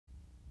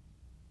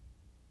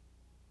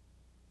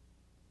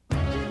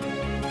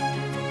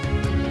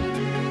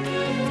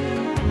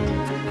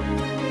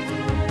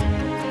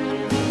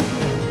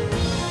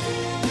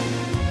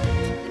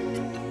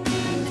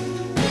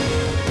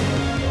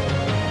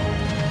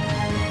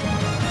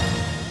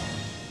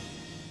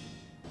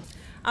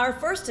Our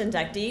first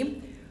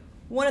inductee,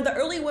 one of the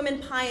early women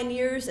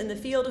pioneers in the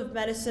field of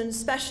medicine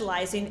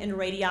specializing in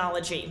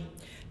radiology.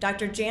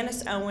 Dr.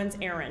 Jannice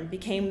Owens-Aaron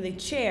became the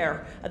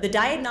chair of the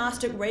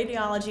Diagnostic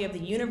Radiology of the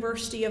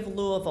University of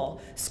Louisville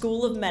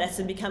School of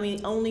Medicine,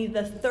 becoming only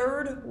the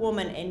third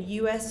woman in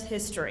U.S.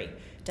 history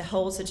to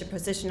hold such a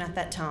position at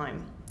that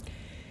time.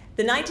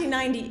 The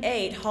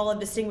 1998 Hall of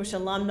Distinguished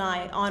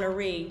Alumni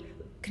honoree,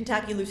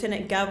 Kentucky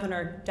Lieutenant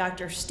Governor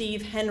Dr.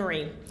 Steve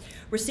Henry,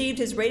 received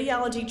his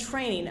radiology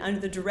training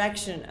under the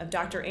direction of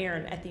Dr.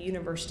 Aaron at the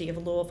University of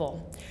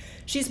Louisville.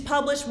 She's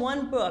published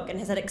one book and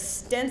has had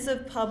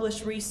extensive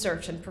published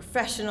research and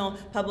professional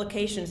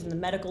publications in the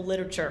medical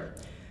literature.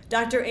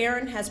 Dr.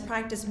 Aaron has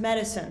practiced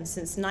medicine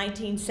since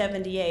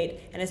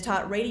 1978 and has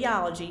taught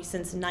radiology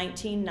since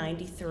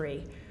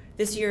 1993.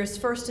 This year's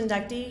first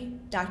inductee,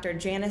 Dr.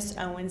 Jannice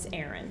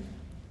Owens-Aaron.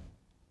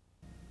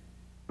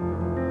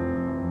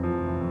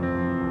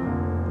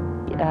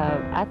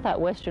 I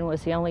thought Western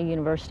was the only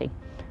university.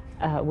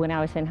 When I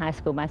was in high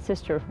school, my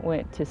sister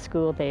went to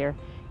school there,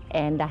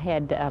 and I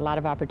had a lot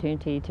of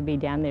opportunity to be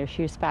down there.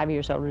 She was 5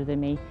 years older than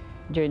me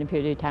during the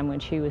period of time when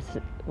she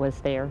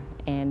was there,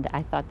 and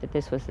I thought that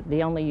this was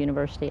the only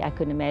university. I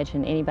couldn't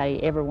imagine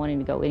anybody ever wanting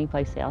to go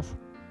anyplace else.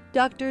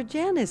 Dr.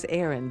 Jannice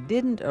Aaron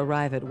didn't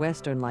arrive at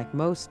Western like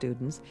most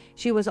students.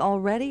 She was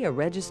already a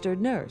registered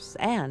nurse,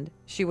 and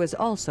she was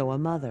also a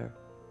mother.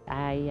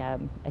 I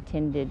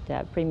attended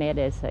pre-med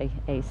as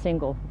a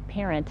single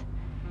parent,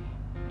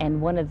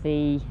 and one of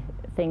the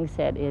things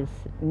that is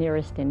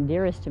nearest and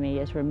dearest to me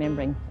is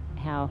remembering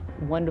how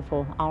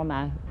wonderful all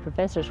my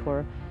professors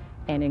were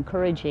and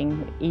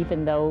encouraging,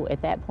 even though at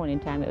that point in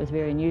time it was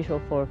very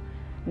unusual for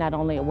not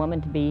only a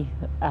woman to be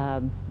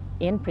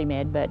in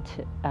pre-med, but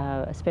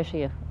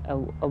especially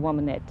a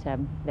woman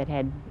that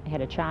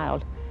had a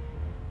child.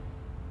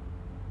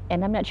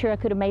 And I'm not sure I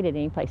could have made it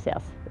anyplace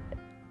else.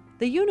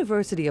 The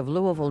University of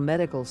Louisville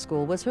Medical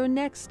School was her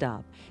next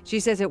stop.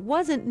 She says it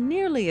wasn't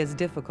nearly as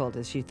difficult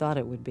as she thought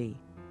it would be.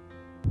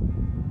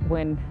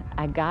 When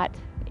I got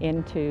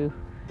into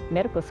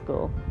medical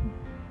school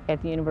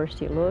at the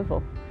University of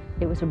Louisville,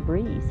 it was a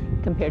breeze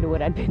compared to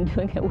what I'd been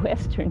doing at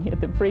Western.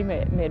 The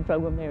pre-med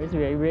program there was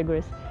very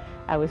rigorous.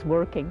 I was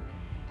working,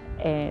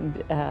 and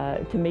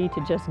to me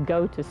to just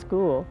go to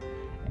school,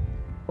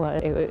 well,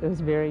 it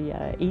was very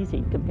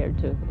easy compared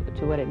to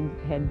what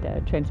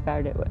had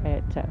transpired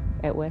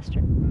at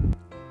Western.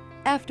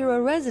 After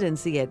a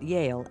residency at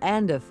Yale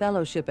and a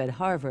fellowship at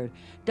Harvard,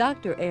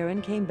 Dr.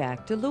 Aaron came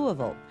back to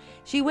Louisville.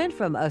 She went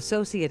from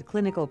associate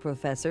clinical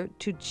professor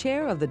to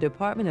chair of the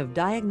Department of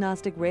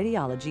Diagnostic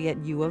Radiology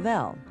at U of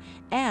L.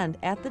 And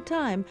at the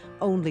time,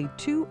 only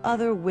 2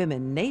 other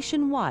women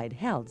nationwide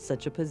held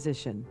such a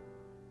position.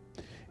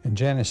 And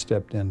Jannice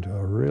stepped into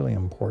a really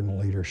important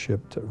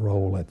leadership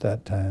role at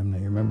that time. Now,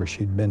 you remember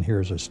she'd been here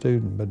as a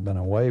student, but been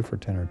away for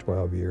 10 or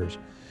 12 years.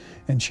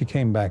 And she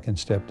came back and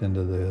stepped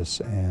into this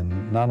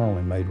and not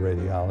only made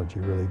radiology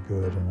really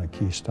good and a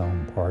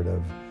keystone part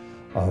of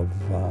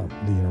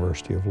the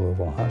University of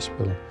Louisville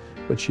Hospital,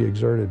 but she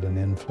exerted an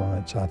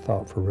influence, I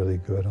thought, for really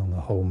good on the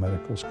whole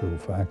medical school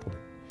faculty.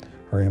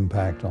 Her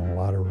impact on a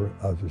lot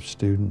of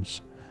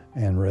students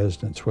and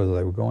residents, whether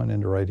they were going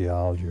into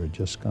radiology or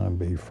just going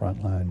to be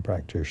frontline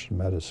practitioners of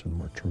medicine,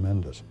 were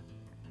tremendous.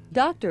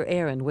 Dr.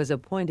 Aaron was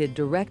appointed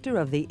director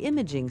of the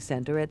Imaging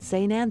Center at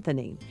St.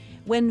 Anthony.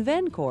 When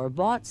Vencor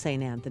bought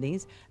St.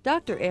 Anthony's,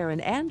 Dr. Aaron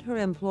and her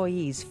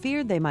employees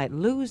feared they might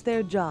lose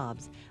their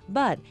jobs.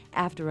 But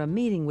after a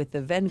meeting with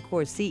the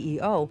Vencor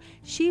CEO,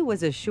 she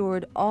was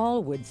assured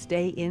all would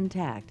stay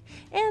intact.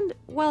 And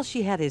while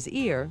she had his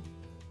ear,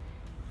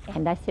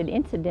 and I said,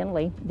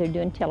 incidentally, they're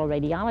doing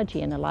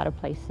teleradiology in a lot of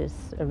places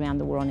around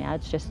the world now.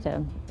 It's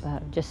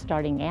just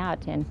starting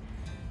out, and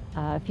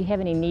if you have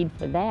any need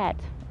for that,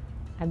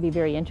 I'd be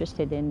very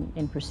interested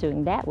in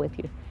pursuing that with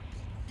you.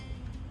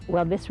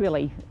 Well, this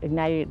really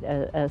ignited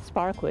a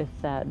spark with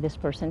this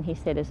person. He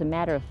said, as a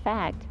matter of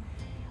fact,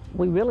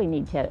 we really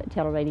need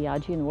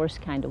teleradiology in the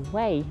worst kind of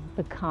way,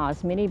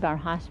 because many of our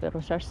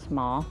hospitals are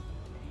small,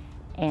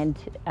 and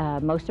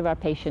most of our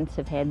patients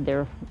have had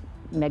their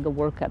mega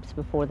workups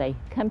before they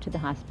come to the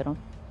hospital.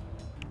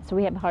 So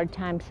we have a hard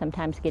time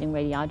sometimes getting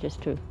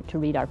radiologists to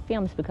read our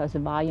films because the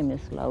volume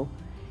is low.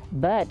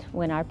 But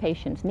when our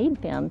patients need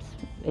films,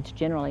 it's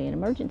generally an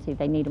emergency.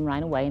 They need them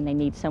right away, and they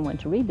need someone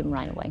to read them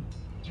right away.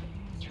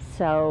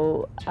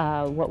 So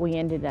what we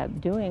ended up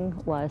doing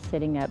was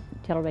setting up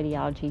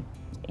teleradiology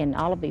in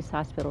all of these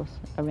hospitals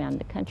around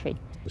the country.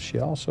 She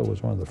also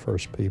was one of the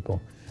first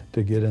people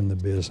to get in the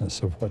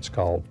business of what's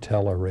called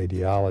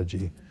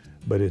teleradiology,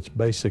 but it's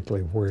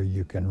basically where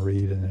you can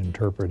read and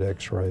interpret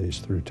x-rays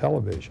through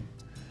television.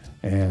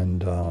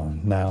 And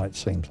now it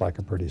seems like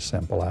a pretty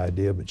simple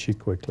idea, but she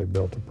quickly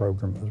built a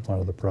program. It was one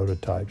of the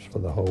prototypes for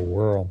the whole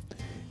world,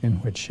 in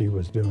which she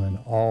was doing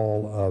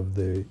all of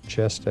the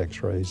chest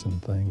x-rays and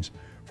things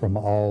from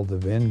all the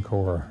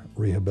Vencor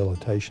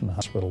rehabilitation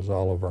hospitals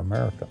all over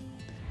America.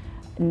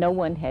 No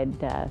one had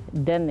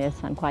done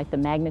this on quite the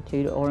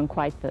magnitude or in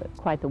quite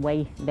the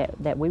way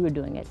that we were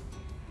doing it.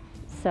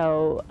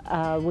 so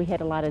we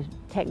had a lot of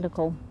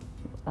technical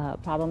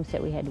problems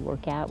that we had to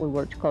work out. We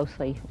worked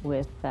closely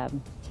with the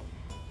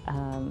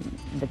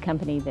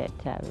company that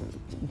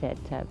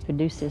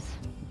produces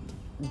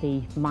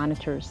the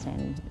monitors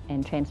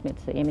and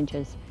transmits the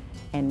images,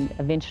 and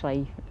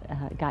eventually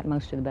got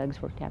most of the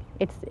bugs worked out.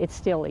 It's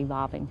still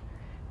evolving,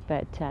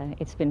 but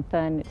it's been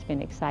fun, it's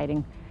been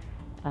exciting.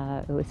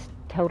 It was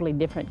a totally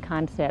different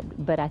concept,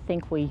 but I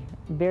think we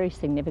very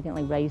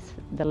significantly raised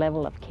the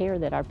level of care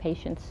that our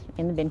patients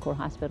in the Vencore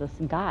hospitals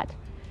got,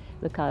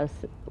 because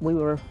we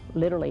were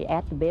literally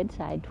at the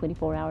bedside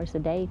 24 hours a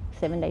day,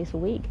 7 days a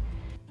week.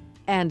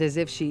 And as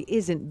if she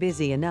isn't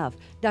busy enough,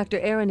 Dr.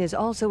 Aaron is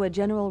also a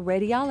general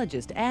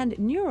radiologist and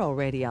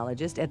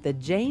neuroradiologist at the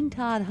Jane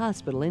Todd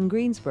Hospital in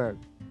Greensburg.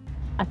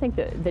 I think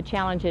the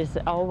challenge is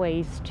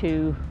always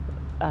to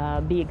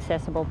be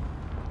accessible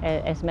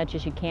as much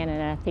as you can,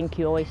 and I think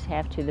you always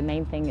have to. The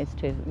main thing is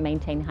to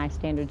maintain high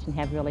standards and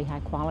have really high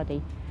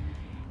quality.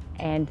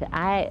 And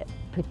I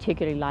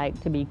particularly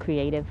like to be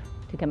creative,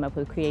 to come up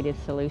with creative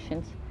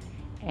solutions.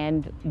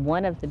 And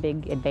one of the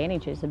big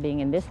advantages of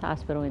being in this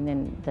hospital and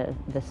then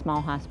the small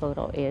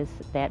hospital is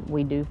that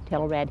we do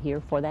telerad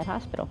here for that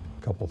hospital.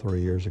 A couple, 3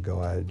 years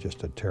ago, I had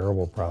just a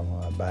terrible problem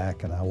with my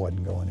back, and I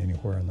wasn't going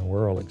anywhere in the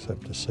world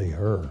except to see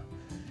her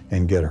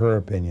and get her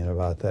opinion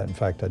about that. In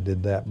fact, I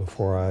did that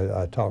before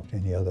I talked to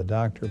any other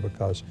doctor,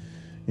 because,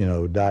 you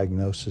know,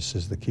 diagnosis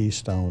is the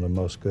keystone of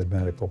most good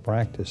medical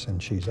practice,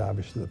 and she's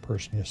obviously the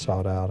person you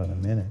sought out in a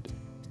minute.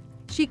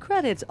 She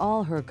credits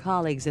all her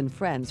colleagues and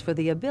friends for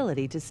the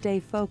ability to stay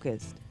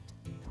focused.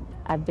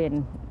 I've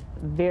been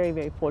very,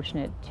 very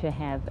fortunate to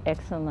have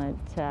excellent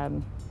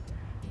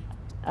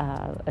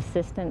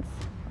assistants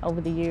over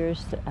the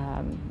years.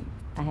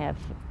 I have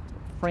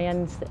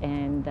friends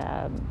and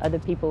other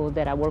people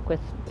that I work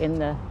with in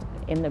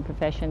the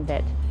profession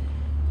that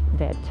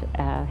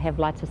have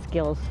lots of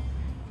skills,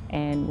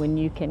 and when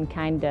you can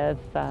kind of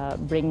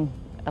bring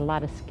a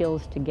lot of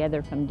skills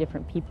together from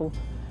different people,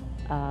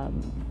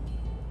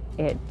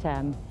 it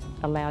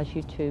allows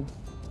you to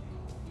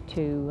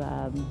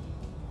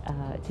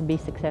be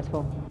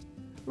successful.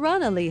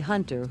 Ronna Lee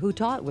Hunter, who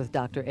taught with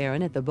Dr.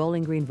 Aaron at the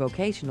Bowling Green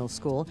Vocational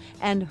School,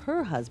 and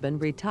her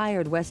husband,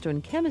 retired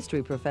Western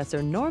chemistry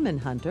professor Norman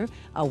Hunter,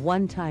 a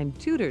one-time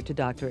tutor to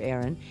Dr.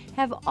 Aaron,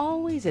 have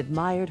always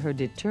admired her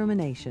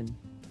determination.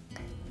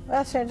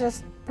 Well, she's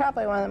just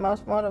probably one of the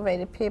most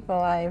motivated people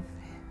I've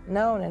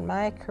known in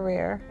my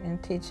career in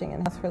teaching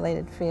in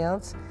health-related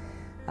fields.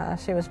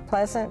 She was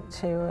pleasant,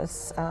 she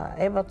was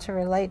able to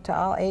relate to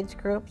all age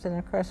groups, and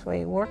of course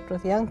we worked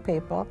with young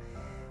people,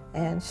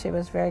 and she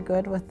was very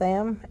good with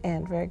them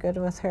and very good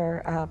with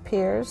her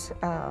peers.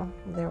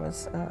 There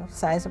was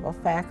sizable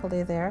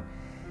faculty there,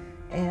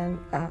 and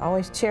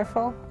always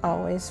cheerful,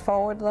 always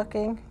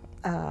forward-looking.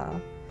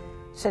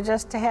 She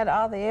just had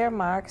all the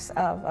earmarks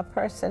of a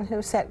person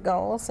who set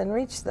goals and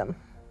reached them.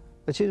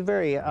 But she's a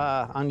very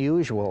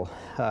unusual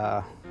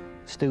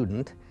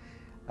student.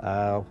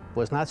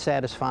 Was not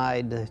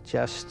satisfied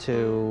just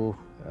to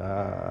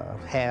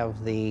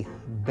have the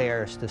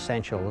barest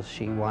essentials.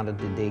 She wanted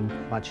to dig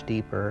much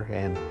deeper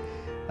and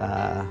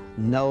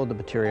know the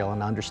material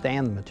and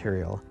understand the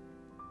material.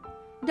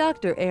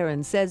 Dr.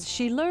 Aaron says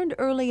she learned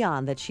early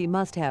on that she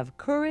must have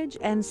courage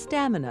and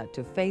stamina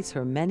to face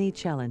her many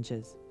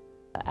challenges.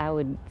 I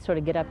would sort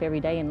of get up every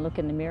day and look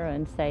in the mirror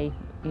and say,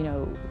 you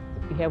know,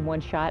 you have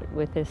one shot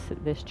with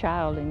this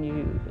child, and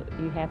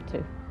you have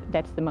to,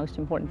 that's the most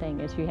important thing,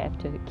 is you have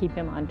to keep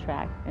him on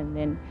track, and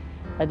then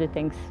other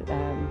things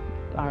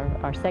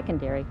are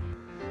secondary.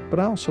 But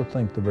I also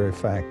think the very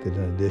fact that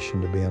in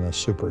addition to being a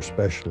super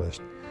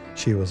specialist,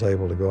 she was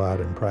able to go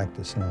out and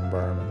practice in an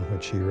environment in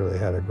which she really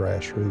had a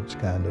grassroots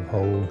kind of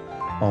hold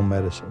on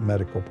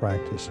medical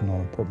practice, and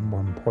on a more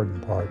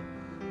important part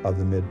of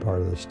the mid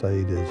part of the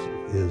state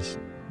is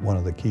one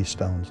of the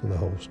keystones of the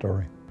whole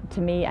story.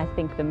 To me, I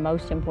think the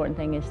most important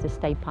thing is to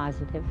stay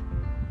positive.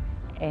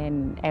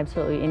 And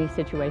absolutely any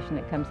situation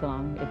that comes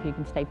along, if you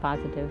can stay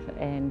positive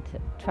and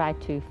try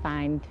to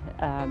find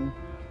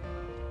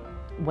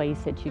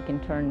ways that you can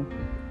turn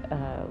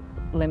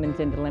lemons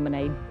into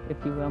lemonade, if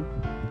you will.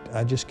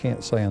 I just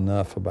can't say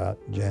enough about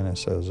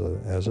Jannice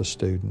as a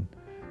student,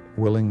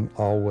 willing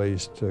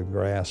always to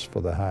grasp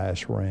for the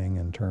highest ring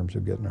in terms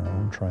of getting her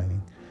own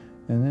training.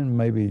 And then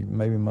maybe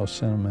most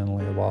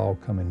sentimentally of all,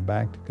 coming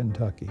back to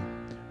Kentucky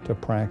to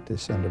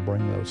practice and to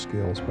bring those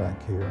skills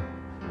back here.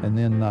 And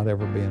then not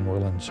ever being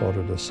willing sort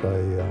of to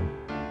say,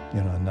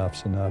 you know,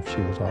 enough's enough.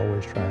 She was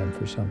always trying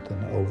for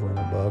something over and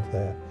above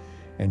that.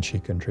 And she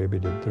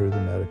contributed through the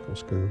medical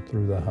school,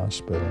 through the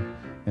hospital,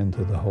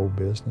 into the whole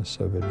business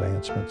of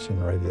advancements in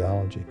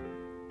radiology.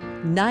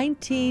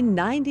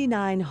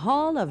 1999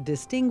 Hall of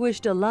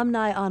Distinguished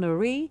Alumni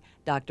honoree,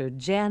 Dr.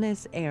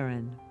 Jannice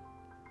Aaron.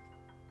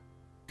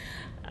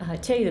 I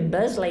tell you, the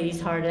Buzz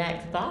Lady's hard to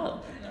act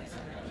without.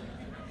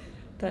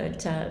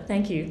 But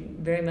thank you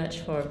very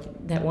much for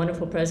that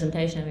wonderful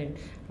presentation. I mean,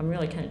 I'm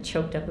really kind of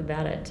choked up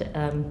about it.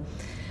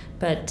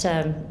 But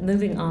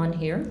moving on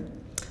here,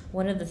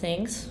 one of the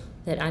things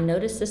that I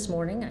noticed this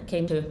morning, I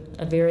came to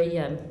a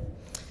very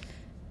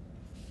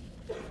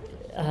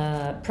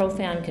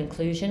profound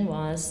conclusion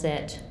was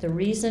that the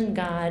reason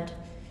God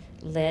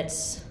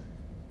lets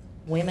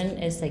women,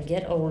 as they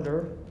get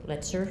older,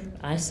 lets their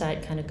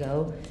eyesight kind of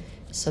go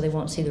so they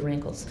won't see the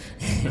wrinkles.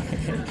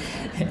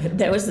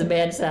 That was the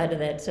bad side of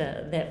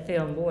that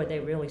film. Boy, they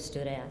really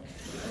stood out.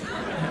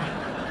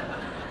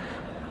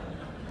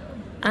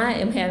 I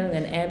am having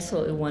an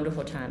absolutely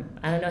wonderful time.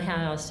 I don't know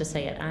how else to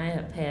say it. I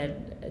have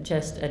had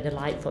just a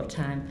delightful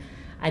time.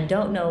 I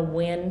don't know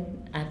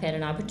when I've had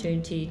an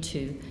opportunity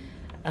to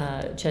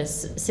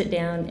just sit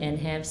down and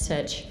have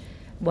such,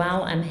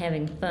 while I'm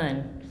having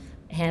fun,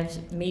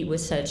 meet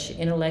with such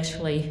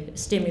intellectually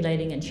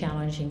stimulating and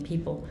challenging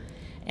people.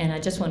 And I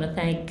just want to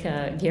thank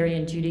Gary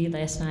and Judy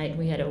last night.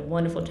 We had a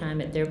wonderful time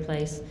at their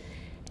place.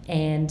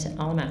 And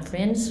all of my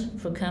friends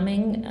for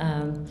coming.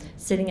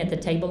 Sitting at the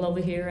table over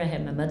here, I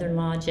have my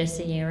mother-in-law,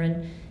 Jessie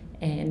Aaron,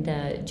 and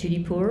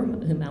Judy Poor,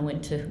 whom I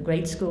went to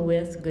grade school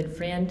with, good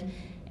friend,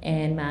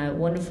 and my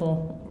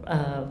wonderful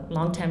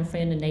longtime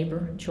friend and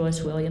neighbor,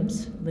 Joyce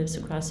Williams, lives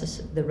across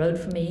the road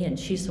from me, and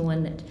she's the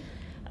one that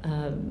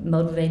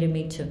motivated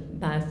me to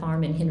buy a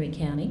farm in Henry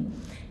County.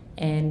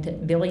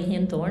 And Billy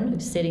Henthorne,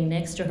 who's sitting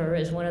next to her,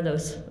 is one of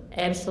those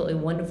absolutely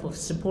wonderful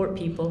support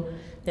people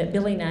that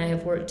Billy and I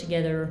have worked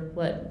together,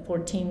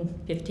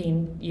 14,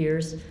 15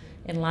 years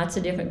in lots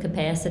of different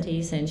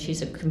capacities, and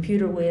she's a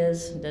computer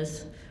whiz,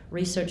 does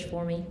research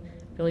for me.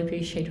 Really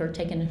appreciate her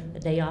taking a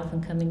day off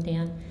and coming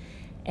down.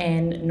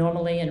 And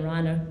Normally and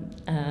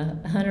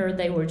Rhonda Hunter,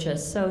 they were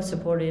just so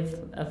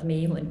supportive of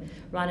me when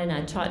Rhonda and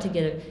I taught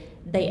together.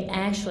 They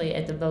actually,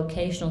 at the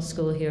vocational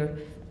school here,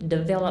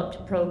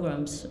 developed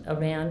programs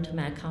around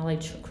my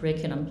college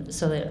curriculum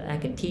so that I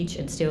could teach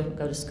and still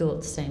go to school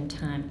at the same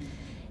time.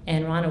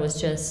 And Rhonda was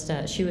just,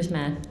 she was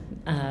my,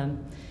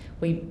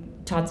 we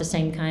taught the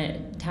same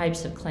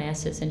types of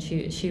classes, and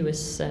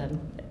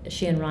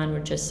she and Ron were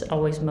just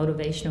always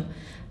motivational.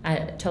 I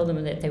told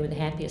them that they were the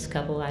happiest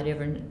couple I'd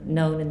ever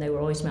known, and they were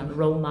always my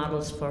role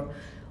models for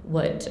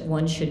what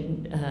one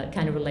should,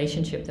 kind of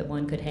relationship that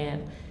one could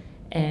have.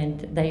 And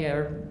they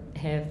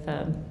have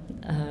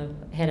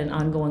had an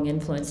ongoing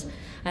influence.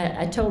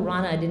 I told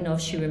Rhonda, I didn't know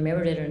if she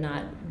remembered it or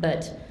not,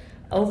 but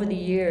over the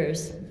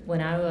years, when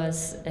I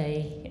was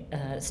a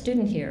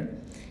student here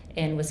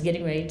and was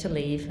getting ready to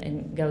leave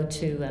and go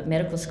to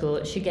medical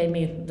school, she gave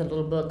me the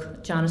little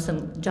book,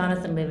 Jonathan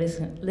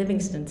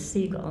Livingston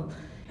Seagull.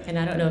 And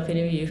I don't know if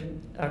any of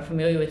you are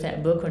familiar with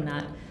that book or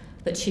not,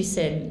 but she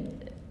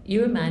said,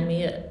 "You remind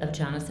me of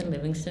Jonathan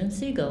Livingston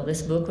Seagull.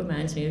 This book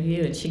reminds me of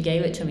you." And she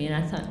gave it to me, and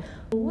I thought,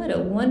 well, what a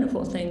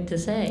wonderful thing to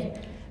say.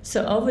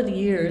 So over the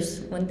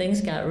years, when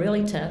things got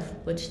really tough,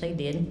 which they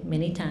did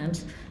many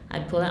times,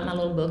 I'd pull out my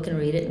little book and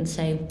read it and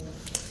say,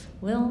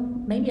 well,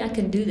 maybe I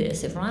can do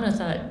this. If Rhonda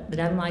thought that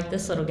I'm like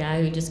this little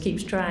guy who just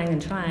keeps trying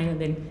and trying,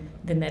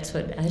 then that's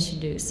what I should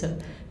do. So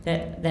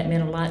that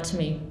meant a lot to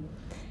me.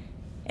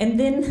 And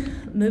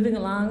then moving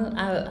along,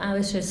 I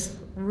was just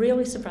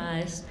really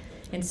surprised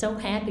and so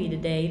happy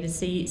today to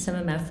see some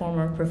of my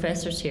former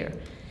professors here.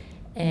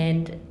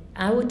 And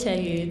I would tell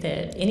you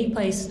that any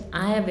place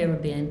I have ever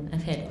been,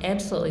 I've had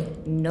absolutely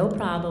no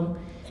problem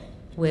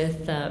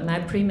with my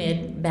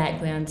pre-med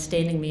background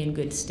standing me in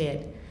good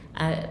stead.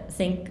 I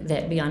think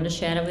that beyond a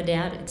shadow of a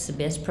doubt, it's the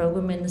best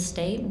program in the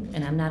state,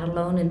 and I'm not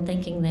alone in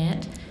thinking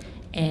that.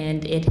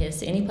 And it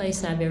has, any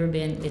place I've ever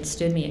been, it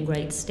stood me in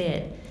great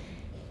stead.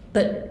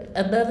 But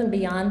above and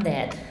beyond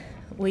that,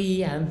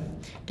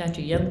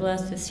 Dr.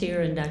 Youngblood is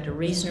here and Dr.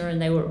 Reesner,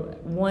 and they were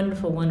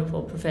wonderful,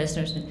 wonderful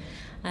professors. And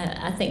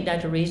I think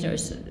Dr. Reesner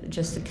is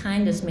just the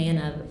kindest man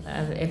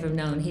I've ever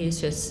known. He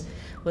was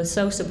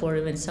so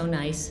supportive and so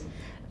nice.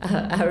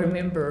 I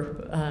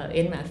remember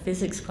in my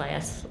physics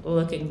class,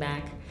 looking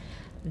back,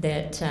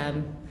 that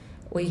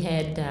we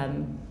had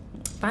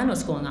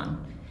finals going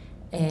on.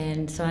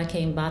 And so I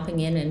came bopping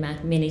in my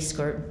mini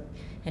skirt,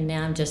 and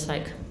now I'm just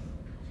like,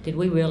 did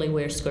we really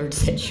wear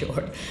skirts that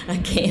short? I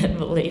can't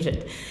believe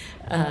it.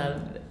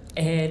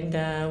 And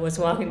was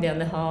walking down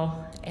the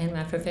hall, and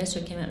my professor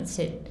came out and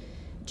said,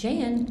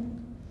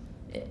 "Jan,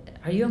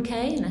 are you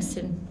okay?" And I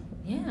said,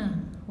 "Yeah,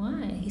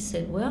 why?" He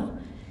said, "Well,"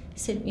 he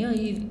said, "you know,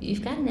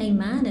 you've got an A-,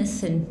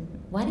 and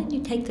why didn't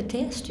you take the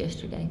test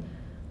yesterday?"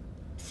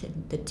 I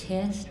said, "The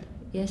test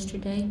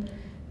yesterday?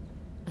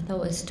 I thought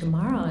it was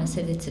tomorrow." I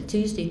said, "It's a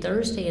Tuesday,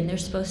 Thursday, and they're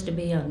supposed to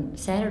be on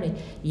Saturday."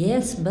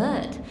 "Yes,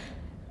 but,"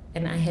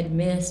 and I had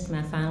missed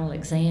my final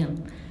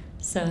exam.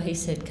 So he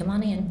said, "Come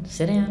on in,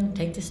 sit down,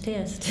 take this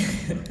test."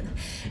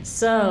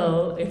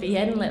 So if he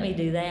hadn't let me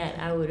do that,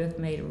 I would have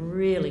made a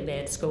really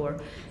bad score,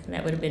 and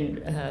that would have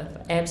been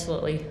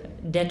absolutely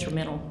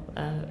detrimental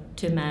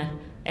to my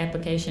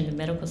application to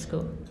medical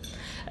school.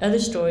 Other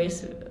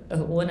stories,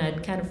 one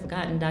I'd kind of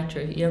forgotten,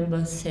 Dr.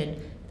 Youngblood said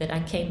that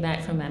I came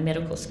back from my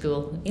medical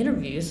school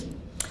interviews,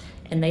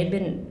 and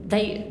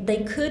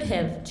they could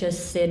have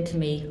just said to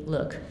me,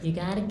 "Look, you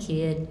got a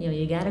kid, you know,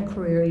 you got a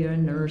career, you're a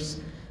nurse,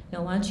 you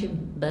know, why don't you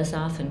buzz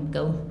off and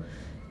go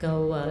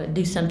go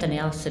do something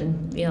else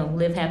and, you know,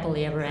 live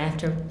happily ever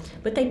after.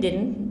 But they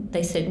didn't.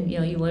 They said, you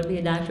know, you want to be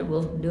a doctor,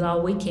 we'll do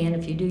all we can.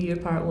 If you do your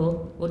part,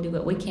 we'll do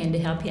what we can to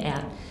help you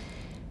out.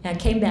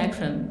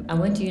 And I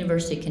went to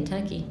University of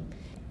Kentucky,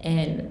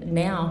 and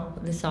now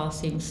this all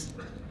seems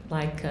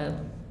like,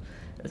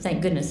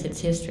 thank goodness it's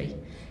history.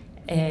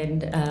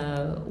 And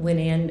went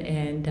in,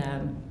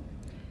 and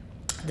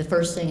the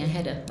first thing, I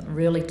had a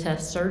really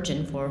tough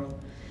surgeon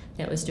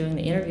that was doing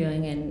the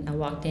interviewing, and I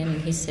walked in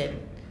and he said,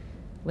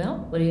 well,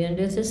 what are you going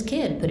to do with this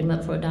kid? Put him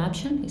up for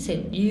adoption? He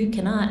said, you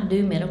cannot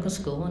do medical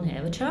school and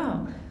have a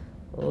child.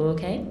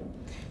 Okay.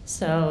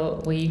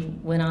 So we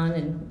went on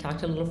and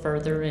talked a little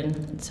further,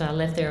 and so I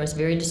left there. I was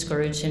very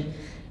discouraged, and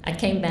I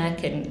came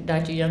back, and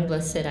Dr.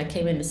 Youngblood said, I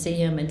came in to see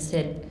him and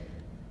said,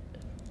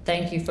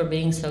 thank you for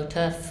being so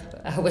tough.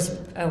 I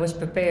was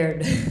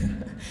prepared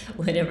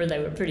whenever they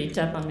were pretty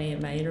tough on me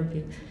in my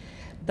interview.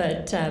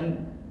 But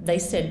they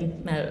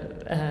said,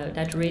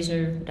 Dr.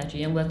 Reasoner, Dr.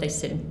 Youngblood, they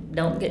said,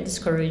 don't get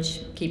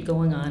discouraged, keep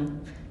going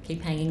on,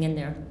 keep hanging in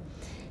there.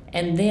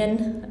 And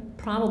then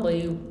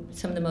probably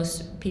some of the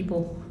most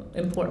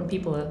important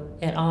people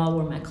at all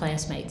were my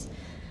classmates.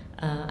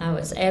 I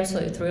was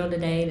absolutely thrilled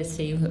today to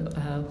see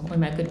one of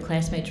my good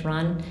classmates,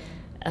 Ron,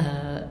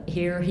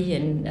 here. He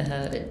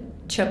and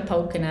Chuck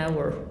Polk and I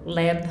were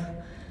lab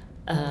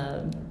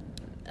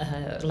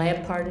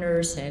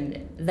partners,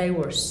 and they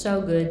were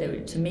so good. They were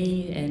to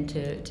me and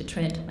to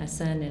Trent, my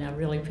son, and I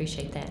really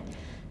appreciate that.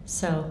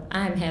 So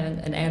I'm having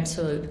an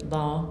absolute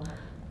ball.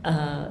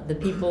 The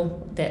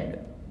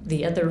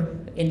other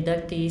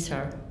inductees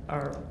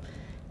are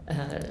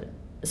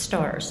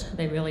stars.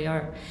 They really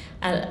are.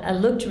 I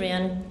looked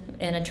around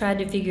and I tried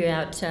to figure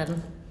out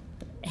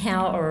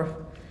how or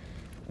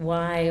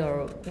why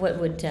or what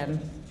would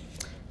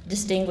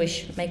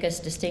make us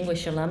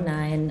distinguished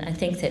alumni, and I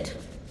think that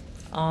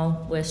all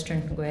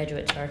Western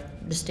graduates are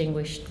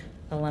distinguished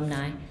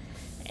alumni,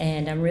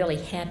 and I'm really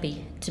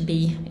happy to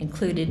be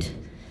included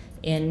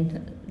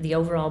in the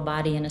overall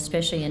body, and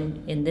especially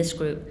in this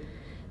group.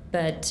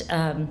 But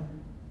I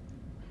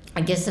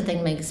guess the thing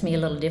that makes me a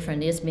little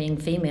different is being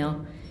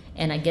female,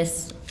 and I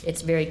guess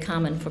it's very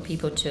common for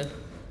people to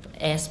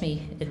ask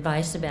me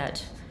advice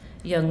about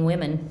young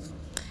women,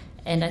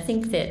 and I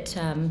think that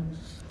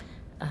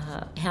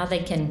how they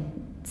can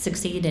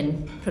succeed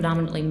in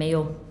predominantly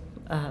male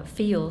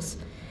fields.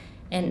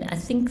 And I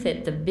think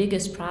that the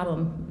biggest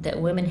problem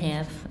that women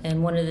have,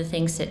 and one of the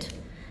things that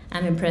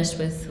I'm impressed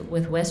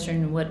with Western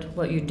and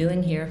what you're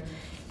doing here,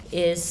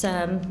 is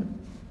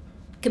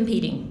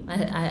competing.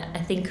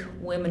 I think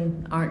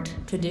women aren't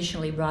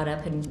traditionally brought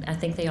up, and I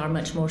think they are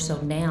much more so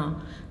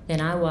now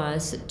than I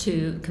was,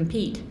 to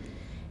compete.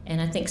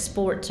 And I think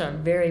sports are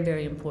very,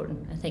 very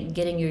important. I think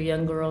getting your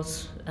young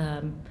girls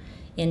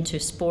into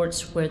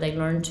sports where they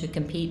learn to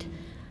compete.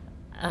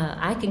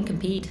 I can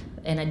compete,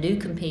 and I do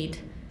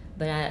compete,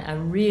 but I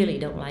really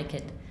don't like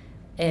it.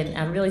 And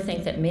I really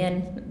think that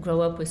men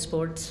grow up with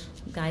sports,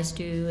 guys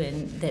do,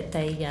 and that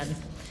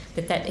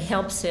that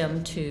helps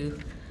them to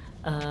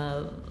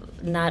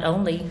not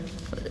only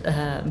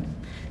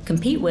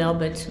compete well,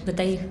 but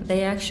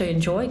they actually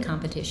enjoy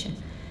competition.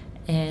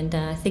 And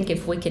I think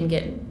if we can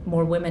get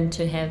more women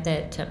to have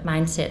that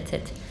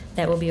mindset,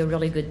 that will be a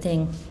really good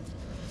thing.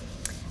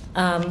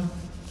 I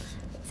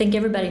think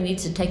everybody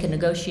needs to take a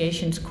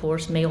negotiations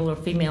course, male or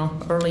female,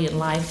 early in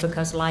life,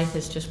 because life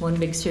is just one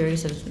big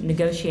series of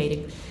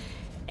negotiating.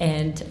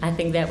 And I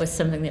think that was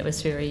something that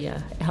was very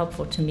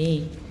helpful to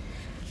me.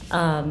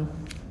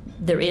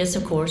 There is,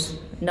 of course,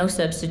 no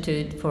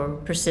substitute for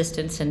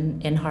persistence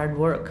and hard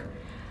work.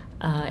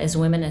 As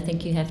women, I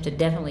think you have to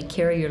definitely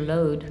carry your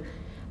load.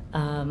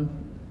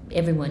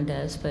 Everyone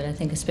does, but I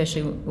think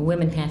especially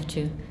women have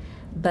to.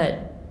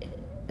 But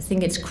I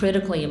think it's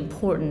critically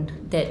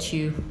important that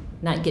you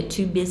not get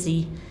too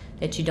busy,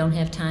 that you don't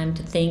have time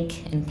to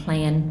think and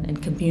plan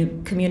and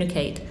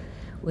communicate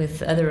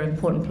with other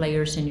important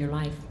players in your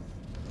life.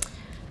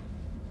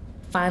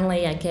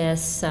 Finally, I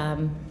guess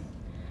a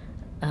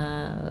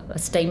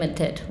statement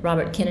that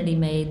Robert Kennedy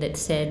made that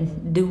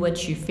said, do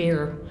what you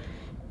fear.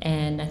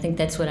 And I think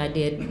that's what I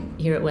did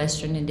here at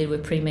Western and did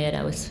with pre-med.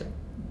 I was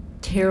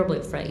terribly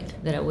afraid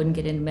that I wouldn't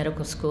get into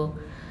medical school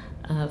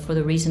for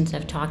the reasons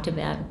I've talked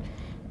about.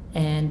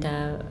 And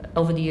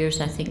over the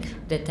years, I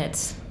think that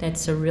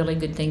that's a really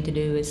good thing to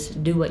do, is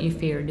do what you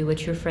fear, do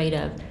what you're afraid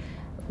of,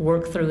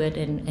 work through it,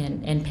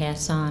 and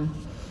pass on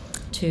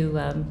to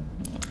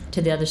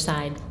the other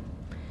side.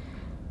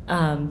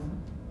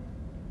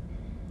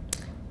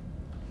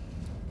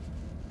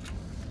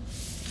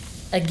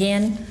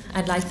 Again,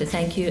 I'd like to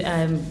thank you.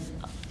 I'm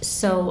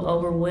so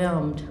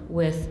overwhelmed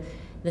with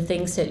the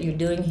things that you're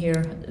doing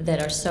here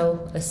that are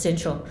so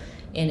essential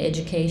in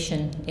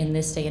education in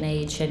this day and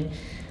age. And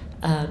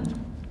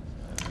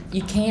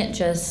you can't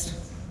just,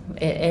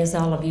 as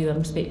all of you,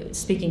 I'm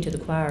speaking to the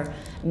choir,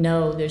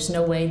 no, there's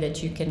no way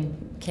that you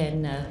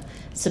can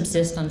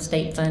subsist on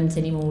state funds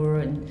anymore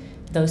and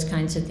those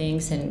kinds of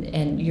things.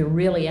 And you're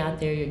really out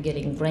there, you're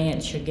getting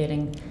grants, you're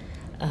getting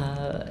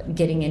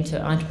into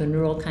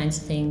entrepreneurial kinds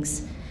of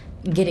things.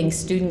 getting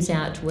students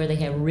out to where they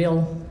have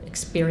real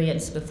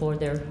experience before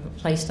they're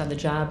placed on the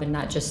job and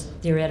not just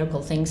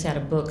theoretical things out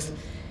of books.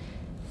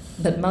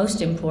 But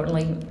most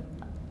importantly,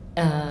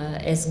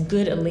 as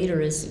good a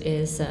leader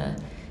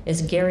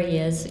as Gary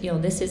is, you know,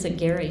 this isn't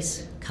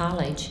Gary's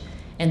college.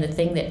 And the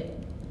thing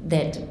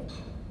that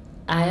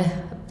I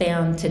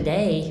found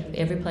today,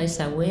 every place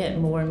I went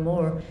more and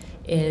more,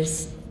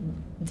 is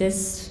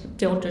this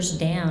filters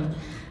down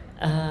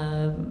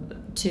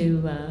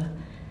to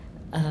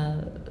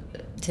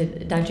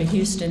Dr.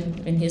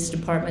 Houston and his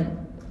department.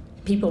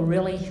 People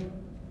really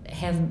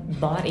have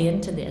bought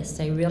into this.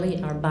 They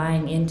really are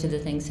buying into the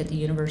things that the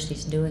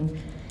university's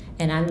doing.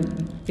 And I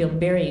feel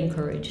very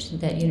encouraged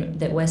that,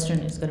 that Western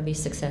is going to be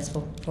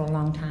successful for a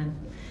long time.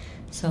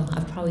 So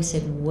I've probably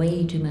said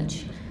way too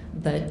much,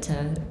 but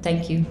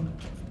thank you,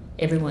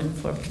 everyone,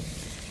 for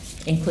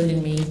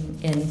including me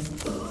in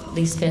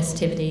these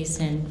festivities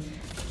and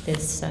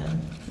this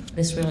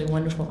really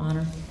wonderful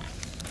honor.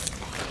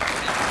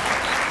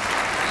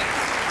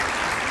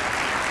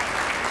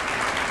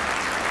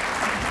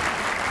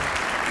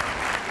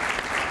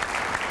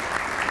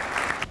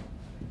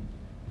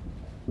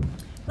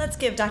 Let's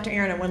give Dr.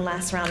 Aaron one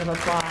last round of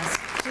applause.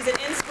 She's an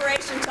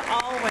inspiration to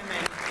all women.